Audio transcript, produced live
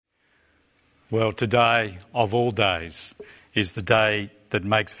Well, today, of all days, is the day that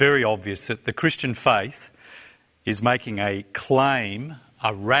makes very obvious that the Christian faith is making a claim,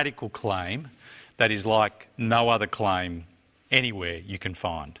 a radical claim, that is like no other claim anywhere you can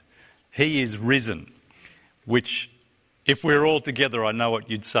find. He is risen, which, if we're all together, I know what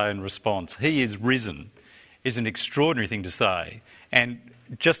you'd say in response. He is risen is an extraordinary thing to say, and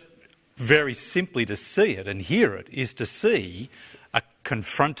just very simply to see it and hear it is to see a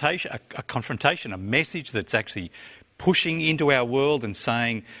confrontation, a message that's actually pushing into our world and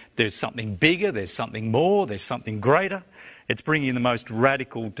saying there's something bigger, there's something more, there's something greater. It's bringing the most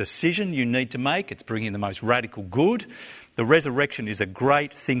radical decision you need to make. It's bringing the most radical good. The resurrection is a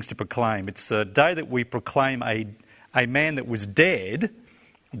great thing to proclaim. It's a day that we proclaim a man that was dead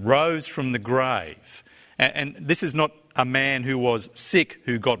rose from the grave. And this is not a man who was sick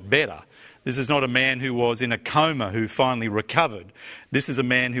who got better. This is not a man who was in a coma who finally recovered. This is a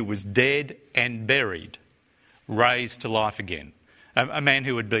man who was dead and buried, raised to life again. A man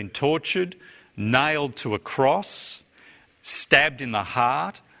who had been tortured, nailed to a cross, stabbed in the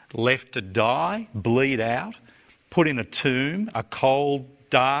heart, left to die, bleed out, put in a tomb, a cold,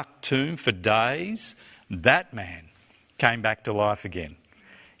 dark tomb for days. That man came back to life again.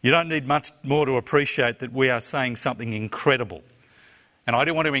 You don't need much more to appreciate that we are saying something incredible. And I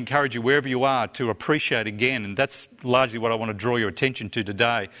do want to encourage you, wherever you are, to appreciate again, and that's largely what I want to draw your attention to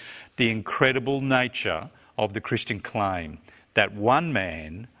today, the incredible nature of the Christian claim that one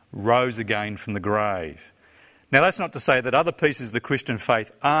man rose again from the grave. Now, that's not to say that other pieces of the Christian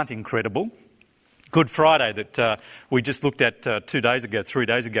faith aren't incredible. Good Friday that we just looked at 3 days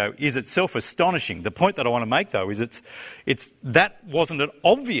ago, is itself astonishing. The point that I want to make, though, is it's that wasn't it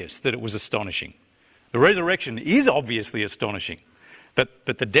obvious that it was astonishing. The resurrection is obviously astonishing. But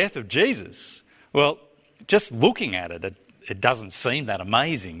the death of Jesus, well, just looking at it, it doesn't seem that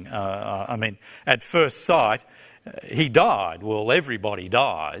amazing. I mean, at first sight, he died. Well, everybody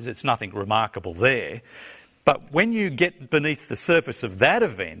dies. It's nothing remarkable there. But when you get beneath the surface of that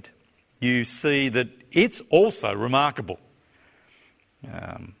event, you see that it's also remarkable.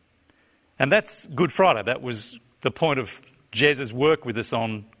 And that's Good Friday. That was the point of Jez's work with us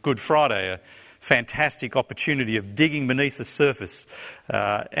on Good Friday, a fantastic opportunity of digging beneath the surface.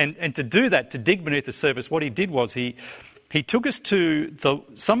 And to do that, to dig beneath the surface, what he did was he took us to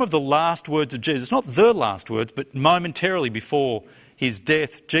some of the last words of Jesus. Not the last words, but momentarily before his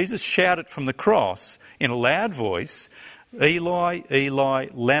death, Jesus shouted from the cross in a loud voice, "Eli, Eli,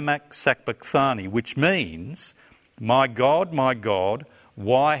 lama sabachthani," which means, my God,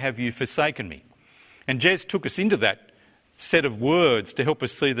 why have you forsaken me?" And Jez took us into that set of words to help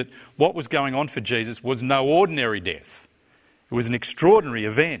us see that what was going on for Jesus was no ordinary death. It was an extraordinary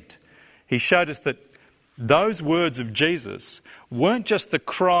event. He showed us that those words of Jesus weren't just the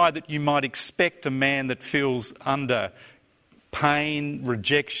cry that you might expect a man that feels under pain,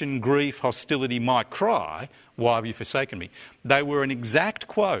 rejection, grief, hostility might cry, "Why have you forsaken me?" They were an exact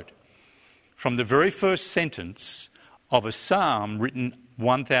quote from the very first sentence of a psalm written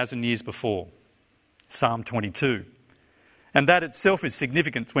 1,000 years before, Psalm 22. And that itself is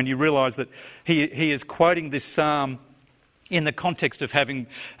significant when you realise that he is quoting this psalm in the context of having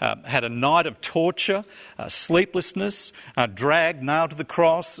had a night of torture, sleeplessness, dragged, nailed to the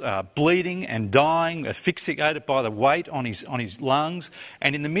cross, bleeding and dying, asphyxiated by the weight on his lungs.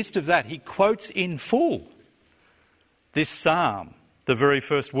 And in the midst of that, he quotes in full this psalm, the very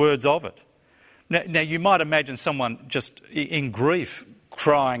first words of it. Now you might imagine someone just in grief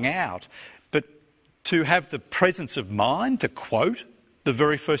crying out, but to have the presence of mind to quote the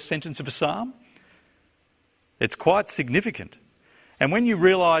very first sentence of a psalm, it's quite significant. And when you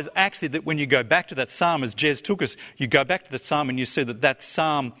realise actually that when you go back to that psalm, as Jez took us, you go back to that psalm and you see that that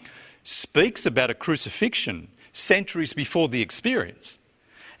psalm speaks about a crucifixion centuries before the experience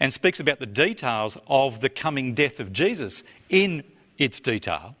and speaks about the details of the coming death of Jesus in its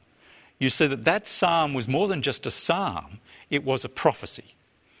detail, you see that that psalm was more than just a psalm, it was a prophecy.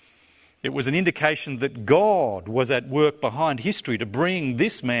 It was an indication that God was at work behind history to bring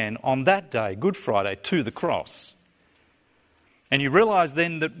this man on that day, Good Friday, to the cross. And you realise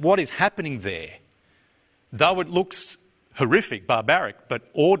then that what is happening there, though it looks horrific, barbaric, but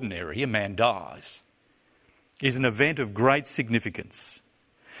ordinary, a man dies, is an event of great significance.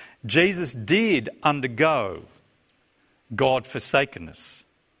 Jesus did undergo God-forsakenness,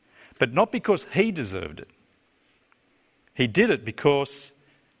 but not because he deserved it. He did it because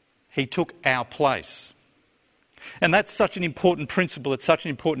he took our place. And that's such an important principle, it's such an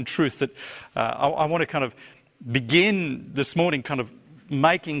important truth that I want to kind of begin this morning kind of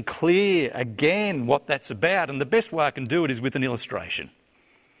making clear again what that's about. And the best way I can do it is with an illustration.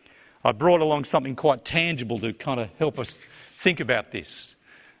 I brought along something quite tangible to kind of help us think about this.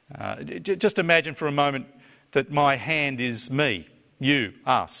 Just imagine for a moment that my hand is me, you,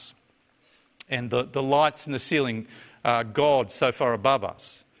 us, and the lights in the ceiling are God so far above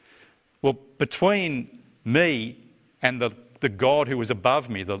us. Well, between me and the God who is above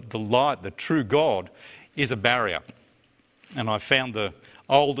me, the light, the true God, is a barrier. And I found the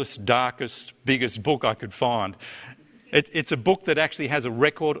oldest, darkest, biggest book I could find. It's a book that actually has a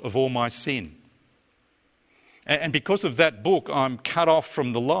record of all my sin. And because of that book, I'm cut off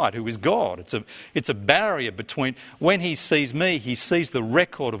from the light, who is God. It's a barrier between, when he sees me, he sees the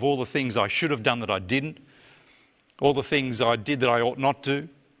record of all the things I should have done that I didn't, all the things I did that I ought not to,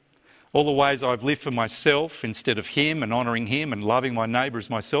 all the ways I've lived for myself instead of him and honouring him and loving my neighbour as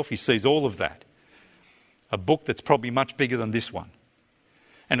myself. He sees all of that. A book that's probably much bigger than this one.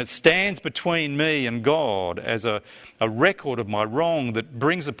 And it stands between me and God as a record of my wrong that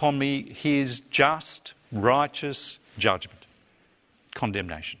brings upon me his just, righteous judgment,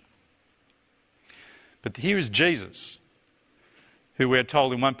 condemnation. But here is Jesus, who we're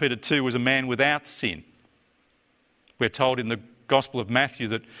told in 1 Peter 2 was a man without sin. We're told in the Gospel of Matthew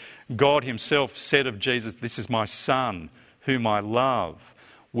that God himself said of Jesus, "This is my Son, whom I love.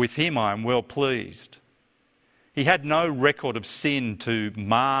 With him I am well pleased." He had no record of sin to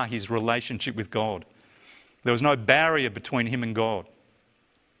mar his relationship with God. There was no barrier between him and God.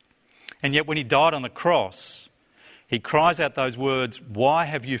 And yet when he died on the cross, he cries out those words, "Why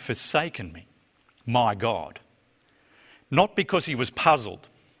have you forsaken me, my God?" Not because he was puzzled,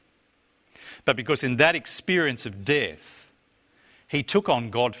 but because in that experience of death, he took on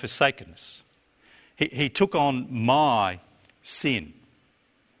God-forsakenness. He took on my sin.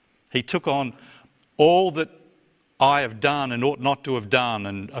 He took on all that I have done and ought not to have done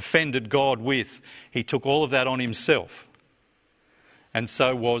and offended God with. He took all of that on himself, and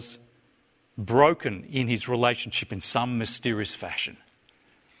so was broken in his relationship in some mysterious fashion.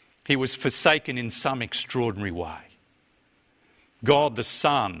 He was forsaken in some extraordinary way. God the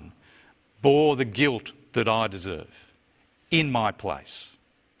Son bore the guilt that I deserve in my place.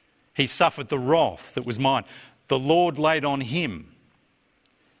 He suffered the wrath that was mine. The Lord laid on him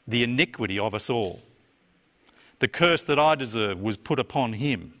the iniquity of us all. The curse that I deserve was put upon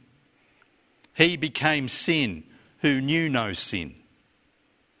him. He became sin who knew no sin,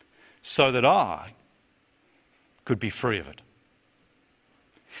 so that I could be free of it.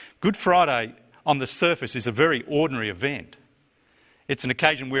 Good Friday, on the surface, is a very ordinary event. It's an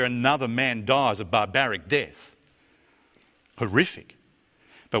occasion where another man dies a barbaric death. Horrific.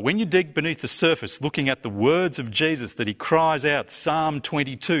 But when you dig beneath the surface, looking at the words of Jesus that he cries out, Psalm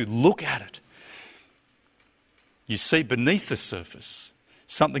 22, look at it. You see beneath the surface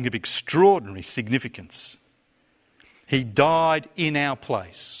something of extraordinary significance. He died in our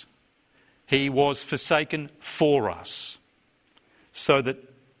place. He was forsaken for us, so that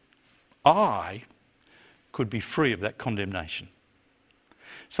I could be free of that condemnation,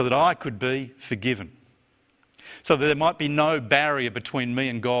 so that I could be forgiven, so that there might be no barrier between me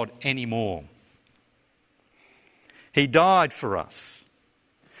and God anymore. He died for us.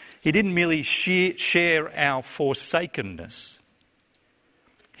 He didn't merely share our forsakenness.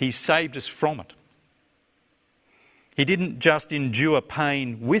 He saved us from it. He didn't just endure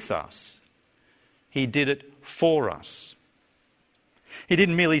pain with us. He did it for us. He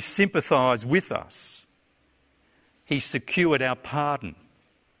didn't merely sympathise with us. He secured our pardon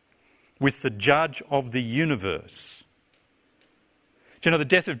with the judge of the universe. Do you know, the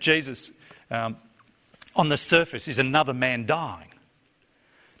death of Jesus on the surface is another man dying.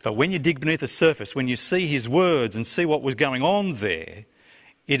 But when you dig beneath the surface, when you see his words and see what was going on there,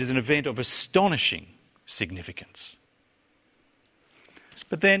 it is an event of astonishing significance.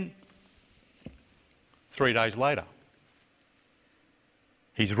 But then, 3 days later,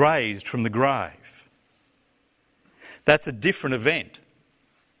 he's raised from the grave. That's a different event.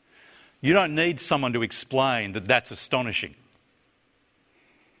 You don't need someone to explain that that's astonishing.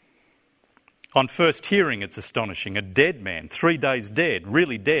 On first hearing, it's astonishing. A dead man, 3 days dead,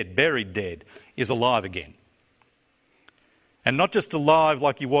 really dead, buried dead, is alive again. And not just alive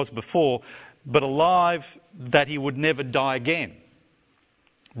like he was before, but alive that he would never die again.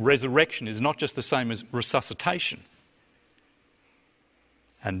 Resurrection is not just the same as resuscitation.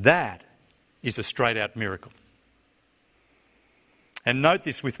 And that is a straight-out miracle. And note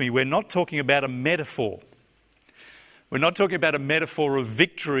this with me, we're not talking about a metaphor. We're not talking about a metaphor of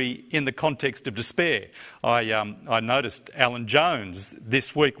victory in the context of despair. I noticed Alan Jones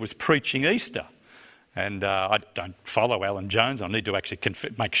this week was preaching Easter. And I don't follow Alan Jones. I need to actually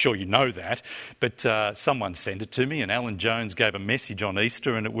make sure you know that. But someone sent it to me, and Alan Jones gave a message on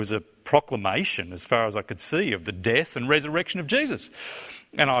Easter, and it was a proclamation, as far as I could see, of the death and resurrection of Jesus.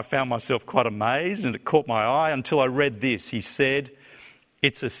 And I found myself quite amazed, and it caught my eye until I read this. He said,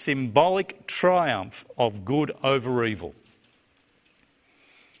 "It's a symbolic triumph of good over evil."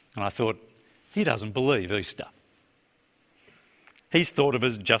 And I thought, he doesn't believe Easter. He's thought of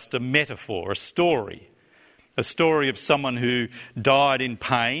as just a metaphor, a story of someone who died in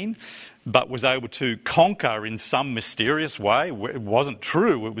pain but was able to conquer in some mysterious way. It wasn't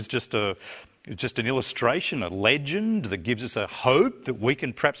true. It was just an illustration, a legend that gives us a hope that we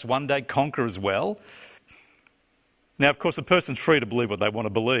can perhaps one day conquer as well. Now, of course, a person's free to believe what they want to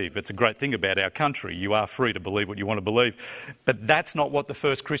believe. It's a great thing about our country. You are free to believe what you want to believe. But that's not what the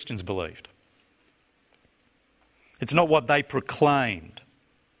first Christians believed. It's not what they proclaimed.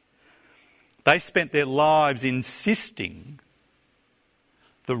 They spent their lives insisting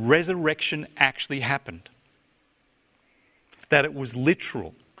the resurrection actually happened, that it was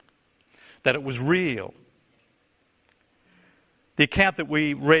literal, that it was real. The account that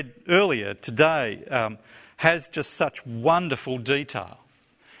we read earlier today has just such wonderful detail.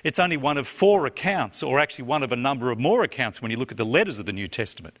 It's only one of 4 accounts, or actually one of a number of more accounts when you look at the letters of the New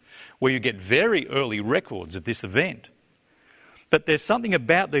Testament, where you get very early records of this event. But there's something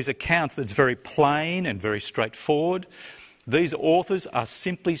about these accounts that's very plain and very straightforward. These authors are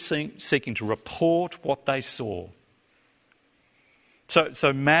simply seeking to report what they saw.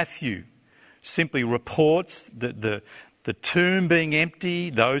 So Matthew simply reports the tomb being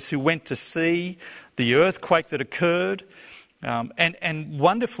empty, those who went to see, the earthquake that occurred. And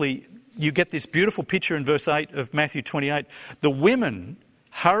wonderfully, you get this beautiful picture in verse 8 of Matthew 28. The women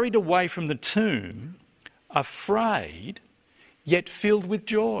hurried away from the tomb, afraid, yet filled with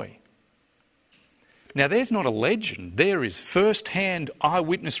joy. Now, there's not a legend. There is first-hand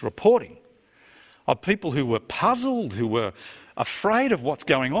eyewitness reporting of people who were puzzled, who were afraid of what's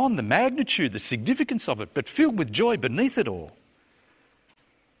going on, the magnitude, the significance of it, but filled with joy beneath it all.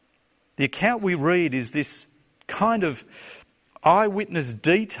 The account we read is this kind of eyewitness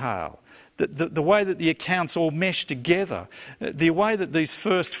detail, the way that the accounts all mesh together, the way that these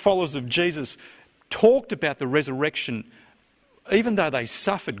first followers of Jesus talked about the resurrection, even though they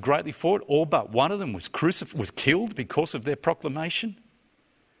suffered greatly for it. All but one of them was killed because of their proclamation.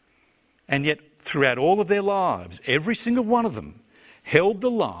 And yet, throughout all of their lives, every single one of them held the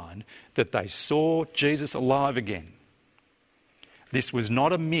line that they saw Jesus alive again. This was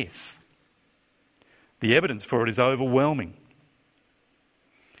not a myth. The evidence for it is overwhelming.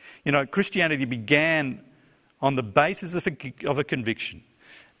 You know, Christianity began on the basis of a conviction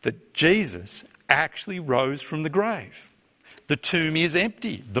that Jesus actually rose from the grave. The tomb is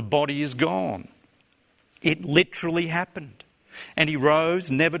empty. The body is gone. It literally happened. And he rose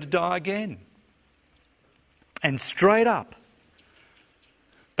never to die again. And straight up,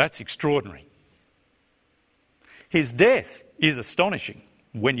 that's extraordinary. His death is astonishing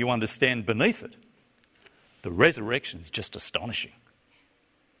when you understand beneath it. The resurrection is just astonishing.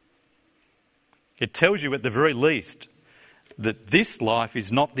 It tells you at the very least that this life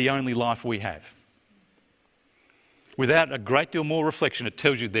is not the only life we have. Without a great deal more reflection, it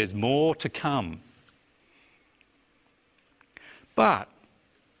tells you there's more to come. But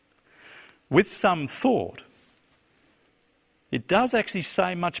with some thought, it does actually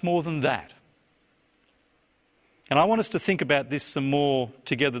say much more than that. And I want us to think about this some more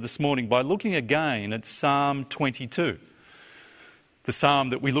together this morning by looking again at Psalm 22. The psalm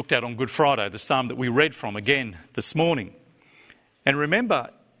that we looked at on Good Friday, the psalm that we read from again this morning. And remember,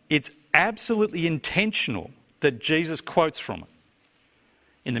 it's absolutely intentional that Jesus quotes from it.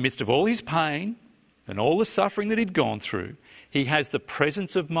 In the midst of all his pain and all the suffering that he'd gone through, he has the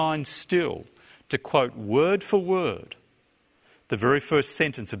presence of mind still to quote word for word the very first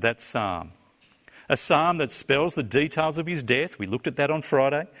sentence of that psalm. A psalm that spells the details of his death. We looked at that on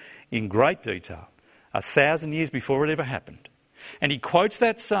Friday in great detail, 1,000 years before it ever happened. And he quotes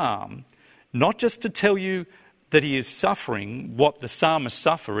that psalm not just to tell you that he is suffering what the psalmists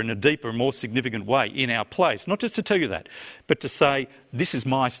suffer in a deeper, more significant way in our place, not just to tell you that, but to say, this is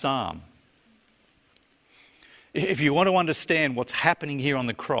my psalm. If you want to understand what's happening here on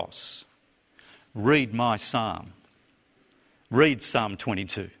the cross, read my psalm. Read Psalm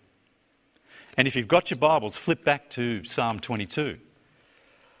 22. And if you've got your Bibles, flip back to Psalm 22.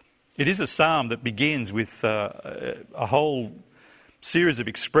 It is a psalm that begins with a whole series of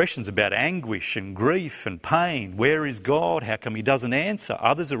expressions about anguish and grief and pain. Where is God? How come he doesn't answer?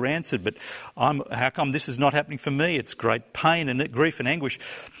 Others are answered, but how come this is not happening for me? It's great pain and grief and anguish.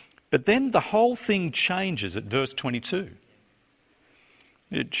 But then the whole thing changes at verse 22.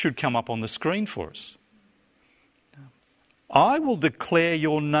 It should come up on the screen for us. I will declare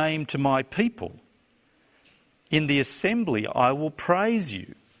your name to my people. In the assembly I will praise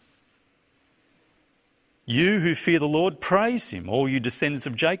you. You who fear the Lord, praise him. All you descendants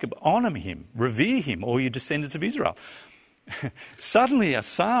of Jacob, honour him, revere him, all you descendants of Israel. Suddenly a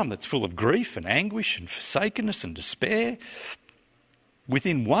psalm that's full of grief and anguish and forsakenness and despair,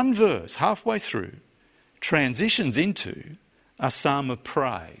 within one verse, halfway through, transitions into a psalm of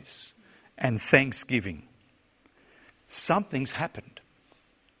praise and thanksgiving. Something's happened.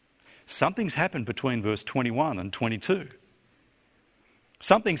 Something's happened between verse 21 and 22.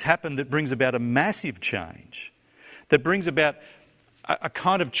 Something's happened that brings about a massive change, that brings about a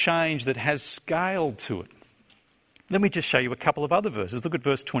kind of change that has scale to it. Let me just show you a couple of other verses. Look at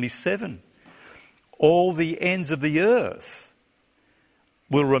verse 27. All the ends of the earth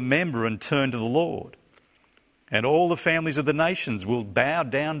will remember and turn to the Lord, and all the families of the nations will bow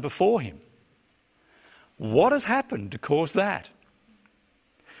down before him. What has happened to cause that?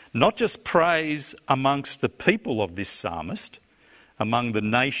 Not just praise amongst the people of this psalmist, among the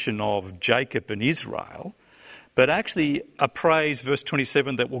nation of Jacob and Israel, but actually a praise, verse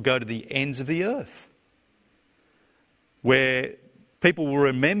 27, that will go to the ends of the earth, where people will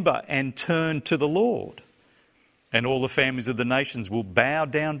remember and turn to the Lord, and all the families of the nations will bow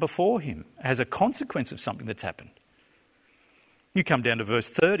down before him as a consequence of something that's happened. You come down to verse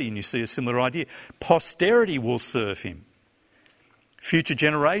 30 and you see a similar idea. Posterity will serve him. Future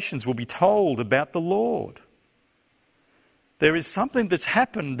generations will be told about the Lord. There is something that's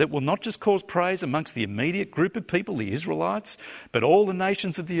happened that will not just cause praise amongst the immediate group of people, the Israelites, but all the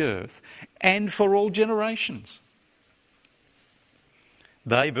nations of the earth, and for all generations.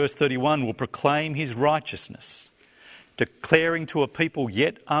 They, verse 31, will proclaim his righteousness, declaring to a people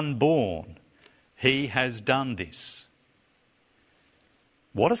yet unborn, he has done this.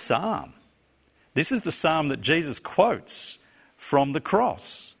 What a psalm. This is the psalm that Jesus quotes from the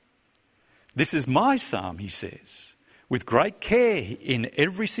cross. This is my psalm, he says. With great care in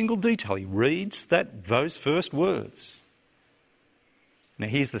every single detail, he reads those first words. Now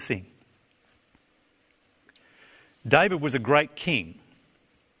here's the thing. David was a great king,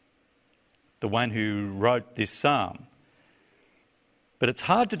 the one who wrote this psalm. But it's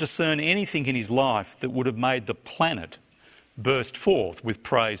hard to discern anything in his life that would have made the planet burst forth with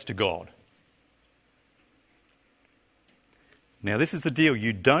praise to God. Now this is the deal.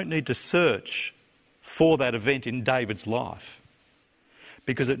 You don't need to search for that event in David's life,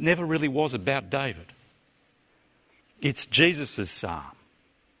 because it never really was about David. It's Jesus' psalm.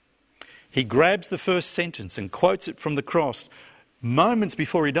 He grabs the first sentence and quotes it from the cross moments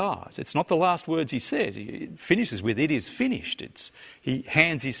before he dies. It's not the last words he says. He finishes with, "It is finished." He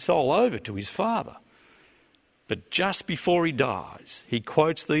hands his soul over to his Father. But just before he dies, he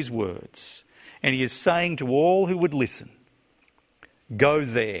quotes these words, and he is saying to all who would listen, go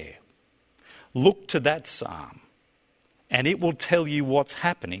there, look to that psalm, and it will tell you what's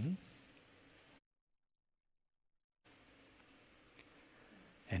happening.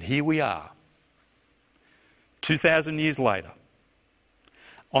 And here we are, 2,000 years later,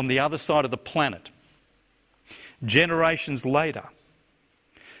 on the other side of the planet, generations later,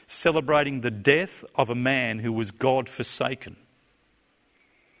 celebrating the death of a man who was God-forsaken.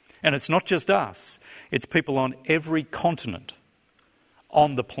 And it's not just us, it's people on every continent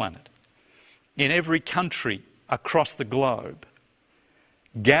on the planet, in every country across the globe,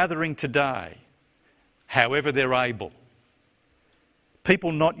 gathering today, however they're able.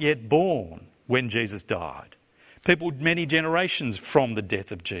 People not yet born when Jesus died. People many generations from the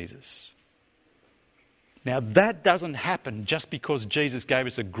death of Jesus. Now that doesn't happen just because Jesus gave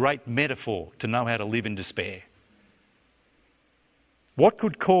us a great metaphor to know how to live in despair. What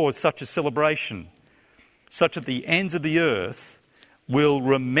could cause such a celebration, such that the ends of the earth will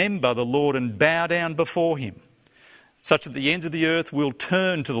remember the Lord and bow down before him, such that the ends of the earth will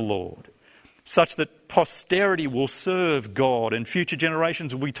turn to the Lord, such that posterity will serve God and future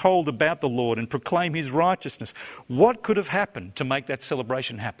generations will be told about the Lord and proclaim his righteousness? What could have happened to make that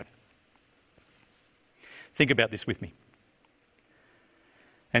celebration happen? Think about this with me.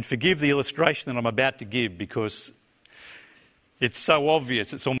 And forgive the illustration that I'm about to give because it's so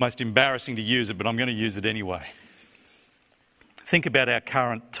obvious, it's almost embarrassing to use it, but I'm going to use it anyway. Think about our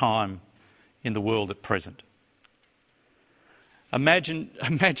current time in the world at present. Imagine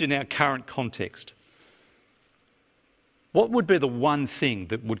our current context. What would be the one thing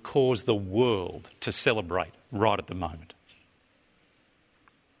that would cause the world to celebrate right at the moment?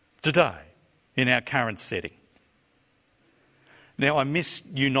 Today, in our current setting. Now, I miss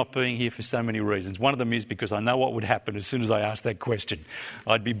you not being here for so many reasons. One of them is because I know what would happen as soon as I asked that question.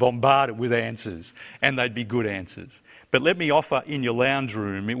 I'd be bombarded with answers, and they'd be good answers. But let me offer in your lounge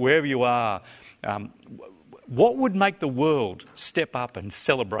room, wherever you are, what would make the world step up and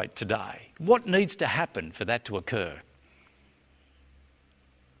celebrate today? What needs to happen for that to occur?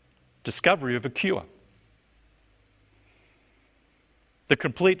 Discovery of a cure. The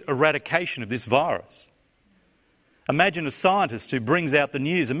complete eradication of this virus. Imagine a scientist who brings out the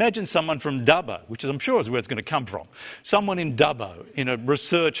news. Imagine someone from Dubbo, which I'm sure is where it's going to come from. Someone in Dubbo, in a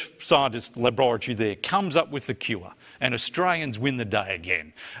research scientist laboratory there, comes up with the cure and Australians win the day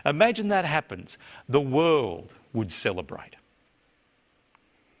again. Imagine that happens. The world would celebrate.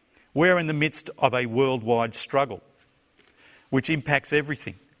 We're in the midst of a worldwide struggle which impacts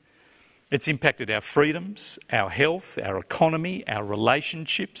everything. It's impacted our freedoms, our health, our economy, our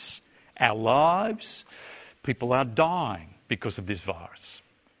relationships, our lives. People are dying because of this virus.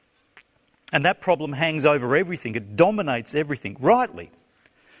 And that problem hangs over everything. It dominates everything, rightly.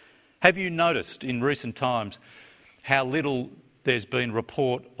 Have you noticed in recent times how little there's been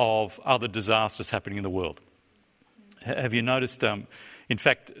report of other disasters happening in the world? Have you noticed, in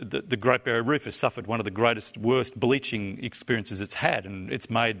fact, the Great Barrier Reef has suffered one of the worst bleaching experiences it's had, and it's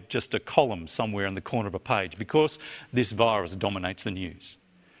made just a column somewhere in the corner of a page because this virus dominates the news.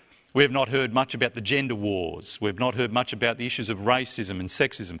 We have not heard much about the gender wars. We've not heard much about the issues of racism and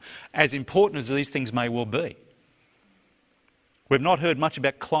sexism, as important as these things may well be. We've not heard much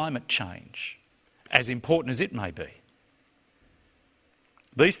about climate change, as important as it may be.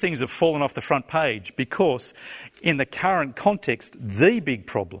 These things have fallen off the front page because, in the current context, the big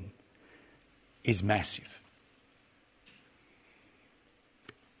problem is massive.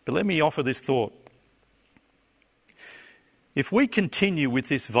 But let me offer this thought. If we continue with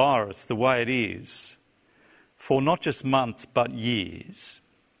this virus the way it is, for not just months but years,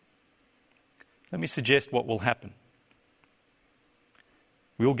 let me suggest what will happen.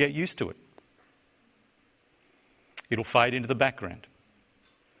 We'll get used to it. It'll fade into the background.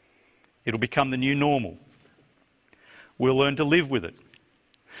 It'll become the new normal. We'll learn to live with it.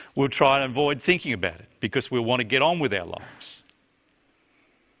 We'll try and avoid thinking about it because we'll want to get on with our lives.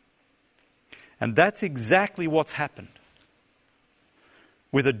 And that's exactly what's happened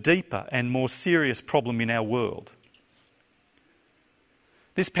with a deeper and more serious problem in our world.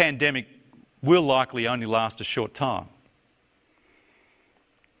 This pandemic will likely only last a short time.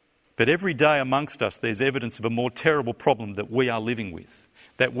 But every day amongst us there's evidence of a more terrible problem that we are living with,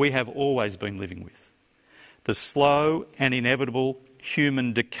 that we have always been living with. The slow and inevitable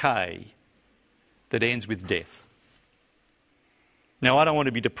human decay that ends with death. Now, I don't want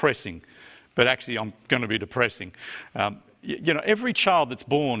to be depressing, but actually I'm going to be depressing. Every child that's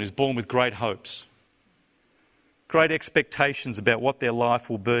born is born with great hopes, great expectations about what their life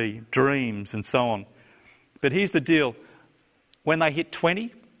will be, dreams and so on. But here's the deal. When they hit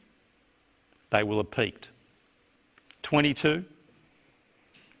 20, they will have peaked. 22,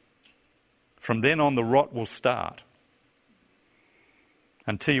 from then on the rot will start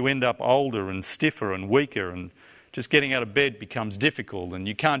until you end up older and stiffer and weaker, and just getting out of bed becomes difficult and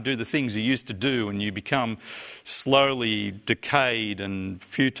you can't do the things you used to do, and you become slowly decayed and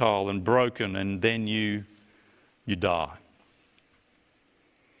futile and broken, and then you die.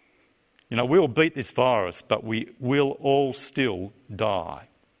 We'll beat this virus, but we will all still die.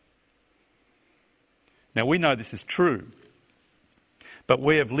 Now, we know this is true, but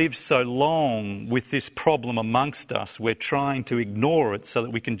we have lived so long with this problem amongst us, we're trying to ignore it so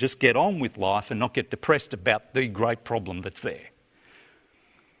that we can just get on with life and not get depressed about the great problem that's there.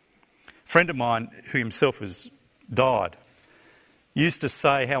 A friend of mine, who himself has died, used to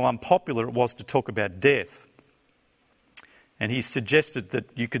say how unpopular it was to talk about death. And he suggested that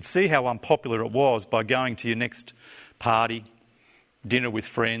you could see how unpopular it was by going to your next party, dinner with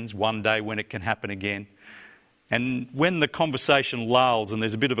friends, one day when it can happen again. And when the conversation lulls and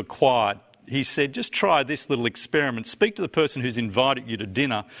there's a bit of a quiet, he said, just try this little experiment. Speak to the person who's invited you to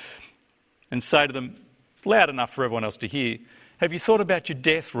dinner and say to them, loud enough for everyone else to hear, have you thought about your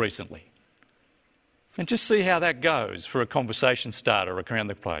death recently? And just see how that goes for a conversation starter around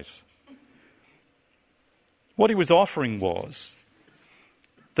the place. What he was offering was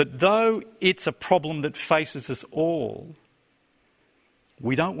that though it's a problem that faces us all,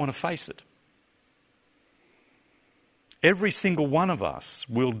 we don't want to face it. Every single one of us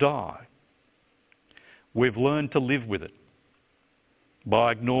will die. We've learned to live with it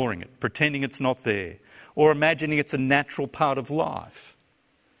by ignoring it, pretending it's not there, or imagining it's a natural part of life.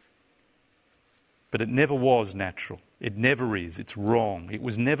 But it never was natural. It never is. It's wrong. It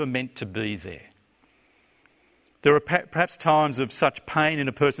was never meant to be there. There are perhaps times of such pain in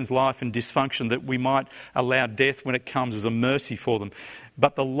a person's life and dysfunction that we might allow death when it comes as a mercy for them.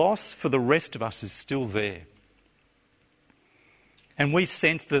 But the loss for the rest of us is still there. And we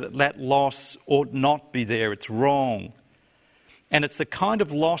sense that that loss ought not be there. It's wrong. And it's the kind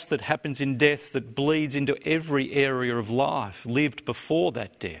of loss that happens in death that bleeds into every area of life lived before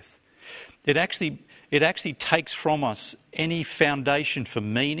that death. It actually takes from us any foundation for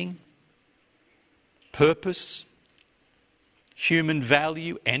meaning, purpose, human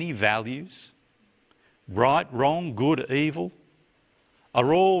value, any values, right, wrong, good, evil,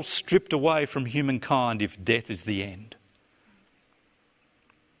 are all stripped away from humankind if death is the end.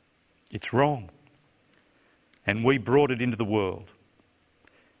 It's wrong. And we brought it into the world.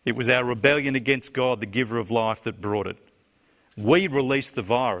 It was our rebellion against God, the giver of life, that brought it. We released the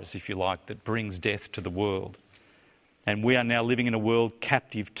virus, if you like, that brings death to the world. And we are now living in a world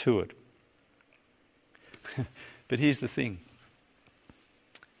captive to it. But here's the thing.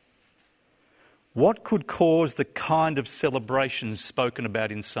 What could cause the kind of celebrations spoken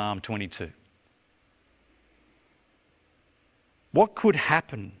about in Psalm 22? What could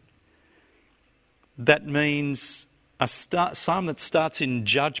happen that means a psalm that starts in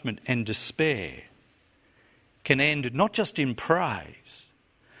judgment and despair can end not just in praise,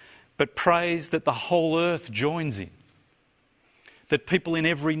 but praise that the whole earth joins in, that people in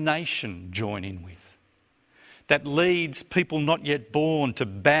every nation join in with, that leads people not yet born to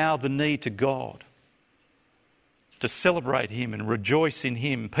bow the knee to God, to celebrate Him and rejoice in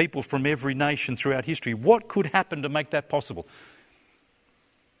Him, people from every nation throughout history. What could happen to make that possible?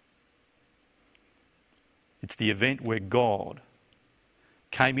 It's the event where God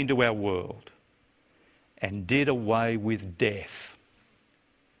came into our world and did away with death,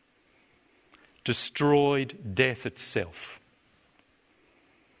 destroyed death itself.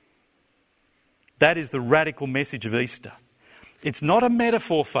 That is the radical message of Easter. It's not a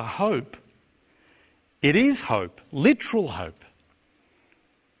metaphor for hope. It is hope, literal hope,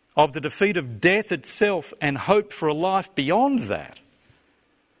 of the defeat of death itself and hope for a life beyond that.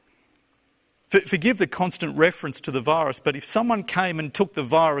 Forgive the constant reference to the virus, but if someone came and took the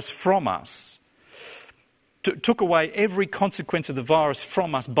virus from us, took away every consequence of the virus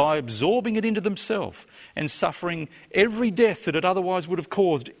from us by absorbing it into themselves and suffering every death that it otherwise would have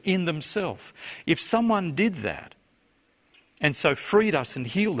caused in themselves, if someone did that and so freed us and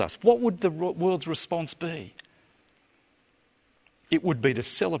healed us, what would the world's response be? It would be to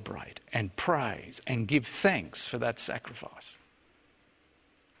celebrate and praise and give thanks for that sacrifice.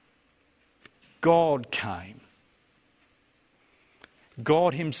 God came.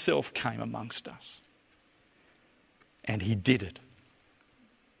 God Himself came amongst us. And He did it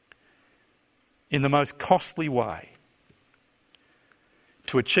in the most costly way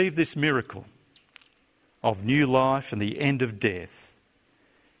to achieve this miracle of new life and the end of death.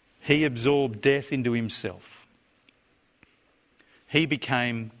 He absorbed death into Himself. He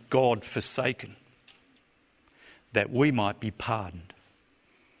became God forsaken, that we might be pardoned,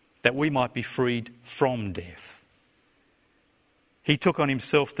 that we might be freed from death. He took on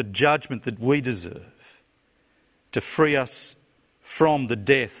Himself the judgment that we deserve to free us from the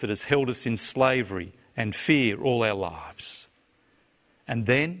death that has held us in slavery and fear all our lives. And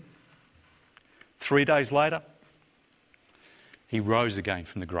then, 3 days later, He rose again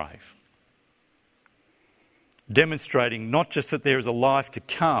from the grave, demonstrating not just that there is a life to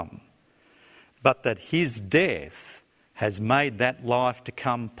come, but that His death has made that life to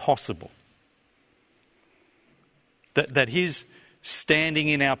come possible. That His standing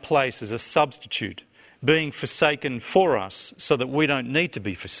in our place as a substitute, being forsaken for us so that we don't need to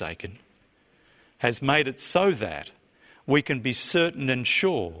be forsaken, has made it so that we can be certain and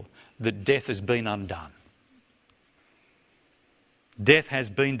sure that death has been undone. Death has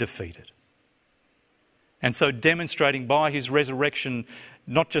been defeated. And so demonstrating by His resurrection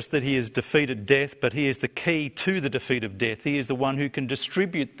not just that He has defeated death, but He is the key to the defeat of death. He is the one who can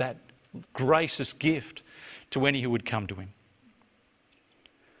distribute that gracious gift to any who would come to Him.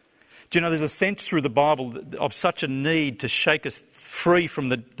 Do you know, there's a sense through the Bible of such a need to shake us free from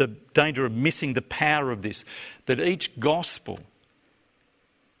the danger of missing the power of this, that each gospel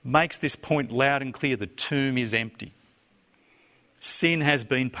makes this point loud and clear: the tomb is empty. Sin has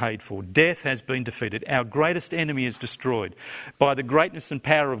been paid for. Death has been defeated. Our greatest enemy is destroyed. By the greatness and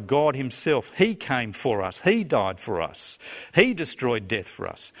power of God Himself, He came for us. He died for us. He destroyed death for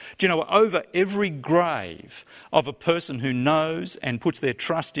us. Do you know, over every grave of a person who knows and puts their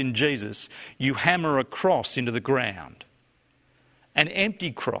trust in Jesus, you hammer a cross into the ground. An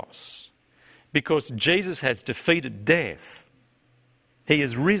empty cross. Because Jesus has defeated death. He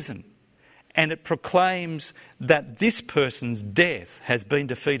has risen. and it proclaims that this person's death has been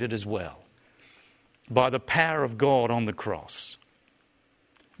defeated as well by the power of God on the cross.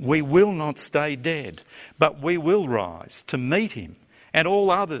 We will not stay dead, but we will rise to meet him and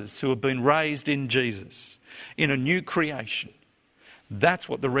all others who have been raised in Jesus in a new creation. That's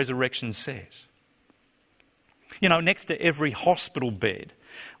what the resurrection says. You know, next to every hospital bed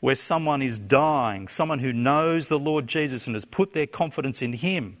where someone is dying, someone who knows the Lord Jesus and has put their confidence in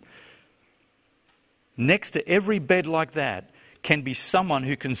him, next to every bed like that can be someone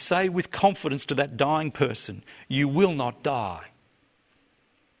who can say with confidence to that dying person, you will not die.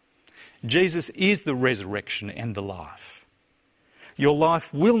 Jesus is the resurrection and the life. Your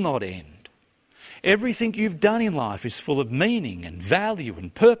life will not end. Everything you've done in life is full of meaning and value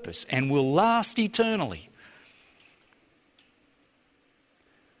and purpose and will last eternally.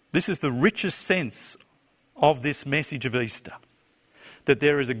 This is the richest sense of this message of Easter, that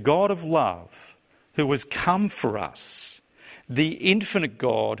there is a God of love who has come for us, the infinite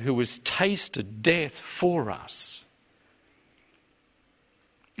God who has tasted death for us.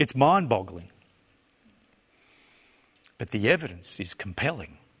 It's mind-boggling, but the evidence is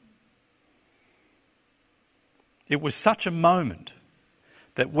compelling. It was such a moment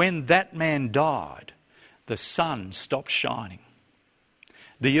that when that man died, the sun stopped shining.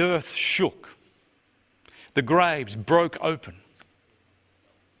 The earth shook. The graves broke open.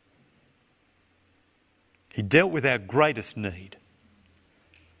 He dealt with our greatest need.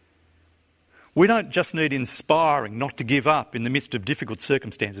 We don't just need inspiring not to give up in the midst of difficult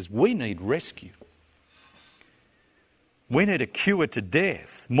circumstances. We need rescue. We need a cure to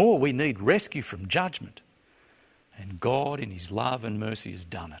death. More, we need rescue from judgment. And God, in his love and mercy, has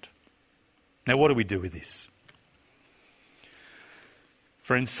done it. Now, what do we do with this?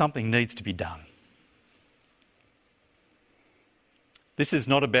 Friends, something needs to be done. This is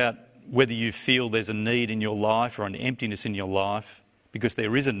not about whether you feel there's a need in your life or an emptiness in your life, because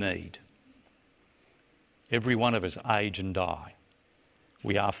there is a need. Every one of us age and die.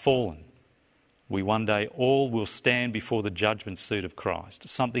 We are fallen. We one day all will stand before the judgment seat of Christ.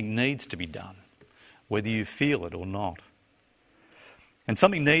 Something needs to be done, whether you feel it or not. And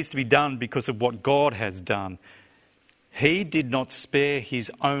something needs to be done because of what God has done. He did not spare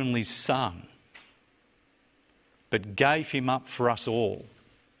his only Son, but gave him up for us all.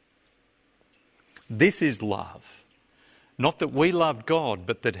 This is love. Not that we loved God,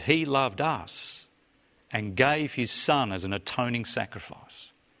 but that he loved us and gave his Son as an atoning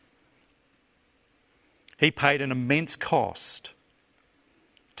sacrifice. He paid an immense cost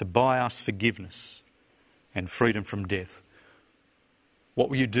to buy us forgiveness and freedom from death. What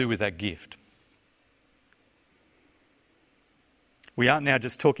will you do with that gift? We aren't now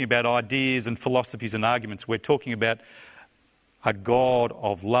just talking about ideas and philosophies and arguments. We're talking about a God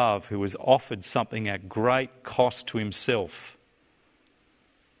of love who has offered something at great cost to himself.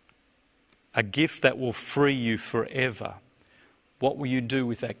 A gift that will free you forever. What will you do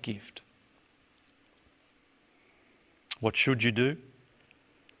with that gift? What should you do?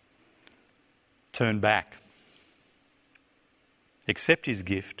 Turn back. Accept his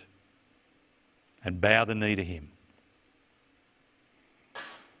gift and bow the knee to him.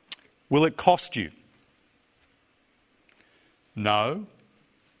 Will it cost you? No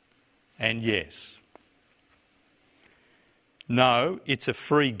and yes. No, it's a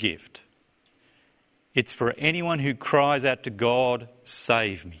free gift. It's for anyone who cries out to God,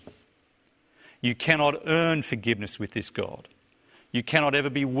 save me. You cannot earn forgiveness with this God. You cannot ever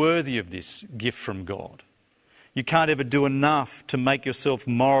be worthy of this gift from God. You can't ever do enough to make yourself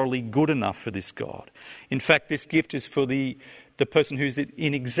morally good enough for this God. In fact, this gift is for the person who's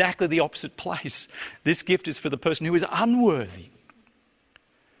in exactly the opposite place. This gift is for the person who is unworthy.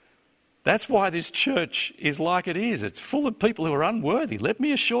 That's why this church is like it is. It's full of people who are unworthy. Let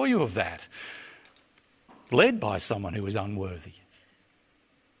me assure you of that. Led by someone who is unworthy.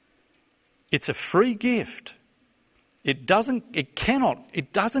 It's a free gift. It doesn't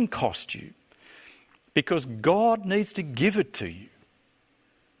cost you, because God needs to give it to you.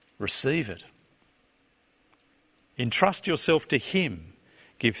 Receive it. Entrust yourself to him.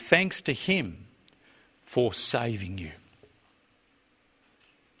 Give thanks to him for saving you.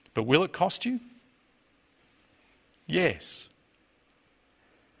 But will it cost you? Yes.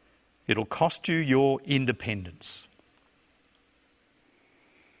 It'll cost you your independence.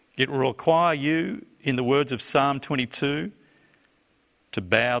 It will require you, in the words of Psalm 22, to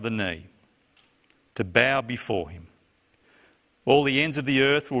bow the knee, to bow before him. All the ends of the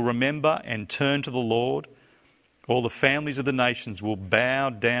earth will remember and turn to the Lord. All the families of the nations will bow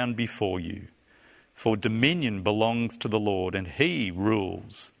down before you. For dominion belongs to the Lord, and he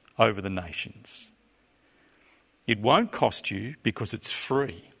rules over the nations. It won't cost you because it's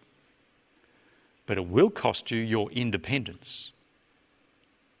free, but it will cost you your independence.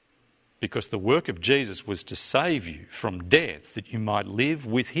 Because the work of Jesus was to save you from death, that you might live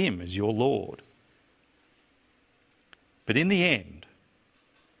with him as your Lord. But in the end,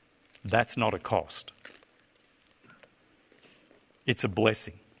 that's not a cost. It's a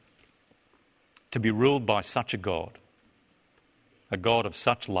blessing to be ruled by such a God of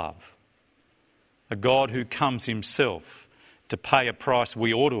such love, a God who comes himself to pay a price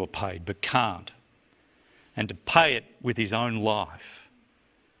we ought to have paid but can't, and to pay it with his own life.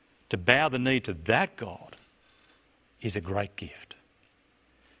 To bow the knee to that God is a great gift.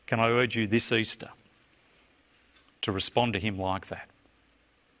 Can I urge you this Easter to respond to him like that?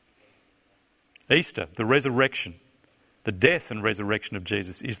 Easter, the resurrection, the death and resurrection of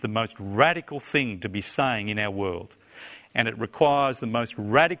Jesus is the most radical thing to be saying in our world, and it requires the most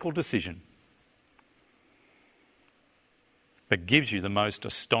radical decision, but gives you the most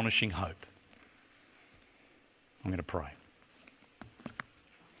astonishing hope. I'm going to pray.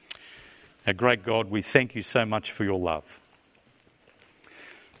 Our great God, we thank you so much for your love.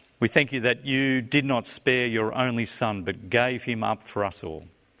 We thank you that you did not spare your only Son, but gave him up for us all.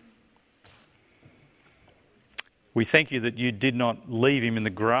 We thank you that you did not leave him in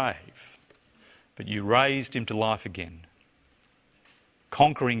the grave, but you raised him to life again,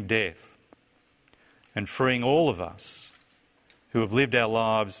 conquering death and freeing all of us who have lived our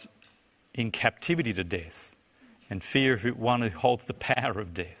lives in captivity to death and fear of one who holds the power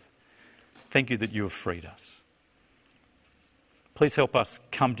of death. Thank you that you have freed us. Please help us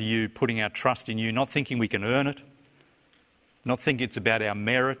come to you, putting our trust in you, not thinking we can earn it, not thinking it's about our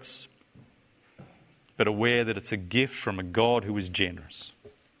merits, but aware that it's a gift from a God who is generous.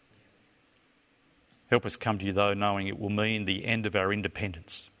 Help us come to you, though, knowing it will mean the end of our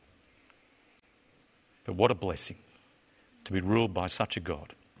independence. But what a blessing to be ruled by such a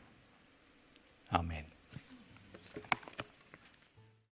God. Amen.